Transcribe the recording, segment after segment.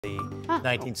the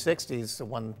 1960s,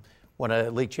 won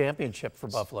a league championship for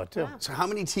Buffalo, too. Wow. So how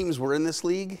many teams were in this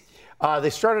league?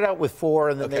 They started out with 4,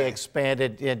 and then they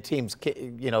expanded, and teams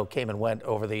came and went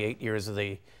over the 8 years of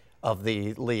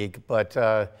the league.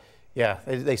 But yeah,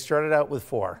 they started out with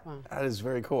 4. Wow. That is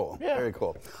very cool. Yeah. Very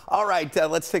cool. All right,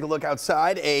 let's take a look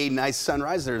outside. A nice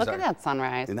sunrise. Look at that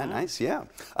sunrise. Isn't that nice? Yeah.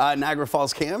 Niagara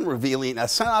Falls cam revealing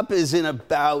sunup is in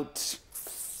about,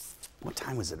 what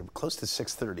time was it? Close to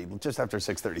 6:30, just after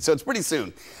 6:30. So it's pretty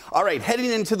soon. All right,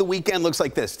 heading into the weekend looks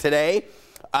like this. Today,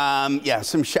 yeah,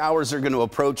 some showers are going to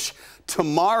approach.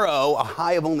 Tomorrow, a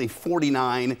high of only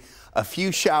 49. A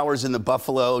few showers in the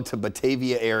Buffalo to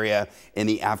Batavia area in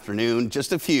the afternoon,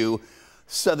 just a few.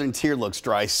 Southern tier looks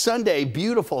dry. Sunday,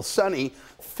 beautiful, sunny,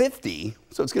 50,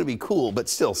 so it's going to be cool, but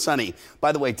still sunny.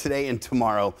 By the way, today and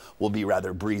tomorrow will be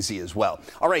rather breezy as well.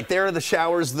 All right, there are the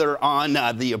showers that are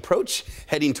on the approach,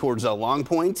 heading towards Long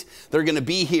Point. They're going to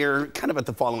be here kind of at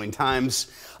the following times.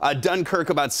 Dunkirk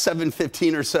about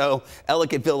 7:15 or so.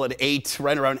 Ellicottville at 8,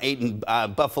 right around 8 in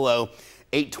Buffalo.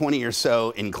 8:20 or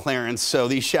so in Clarence. So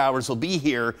these showers will be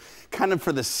here kind of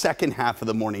for the second half of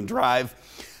the morning drive.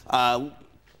 Well,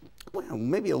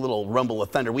 maybe a little rumble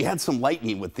of thunder. We had some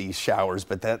lightning with these showers,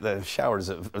 but the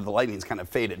lightning's kind of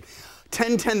faded.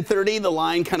 10:30, the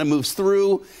line kind of moves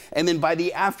through, and then by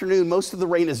the afternoon, most of the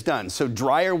rain is done. So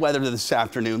drier weather this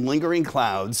afternoon, lingering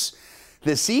clouds.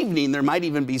 This evening, there might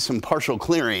even be some partial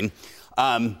clearing.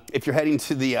 If you're heading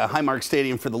to the Highmark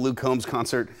Stadium for the Luke Combs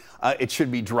concert, it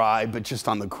should be dry, but just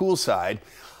on the cool side.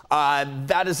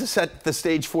 That is to set the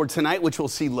stage for tonight, which will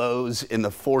see lows in the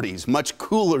 40s. Much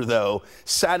cooler, though,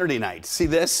 Saturday night. See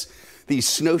this? These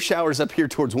snow showers up here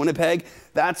towards Winnipeg.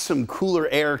 That's some cooler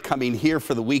air coming here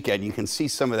for the weekend. You can see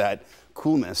some of that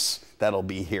coolness that'll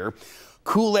be here.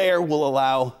 Cool air will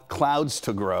allow clouds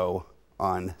to grow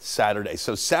on Saturday.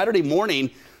 So Saturday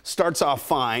morning starts off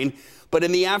fine. But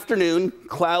in the afternoon,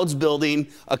 clouds building,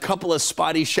 a couple of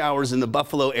spotty showers in the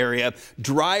Buffalo area,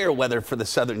 drier weather for the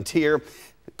southern tier.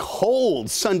 Cold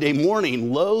Sunday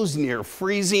morning, lows near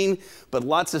freezing, but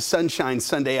lots of sunshine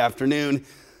Sunday afternoon.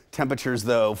 Temperatures,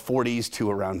 though, 40s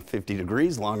to around 50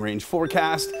 degrees, long-range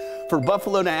forecast. For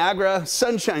Buffalo, Niagara,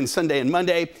 sunshine Sunday and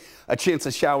Monday. A chance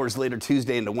of showers later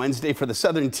Tuesday into Wednesday. For the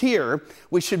southern tier,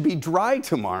 we should be dry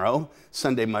tomorrow,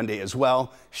 Sunday, Monday as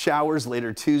well. Showers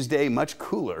later Tuesday, much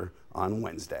cooler on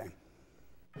Wednesday.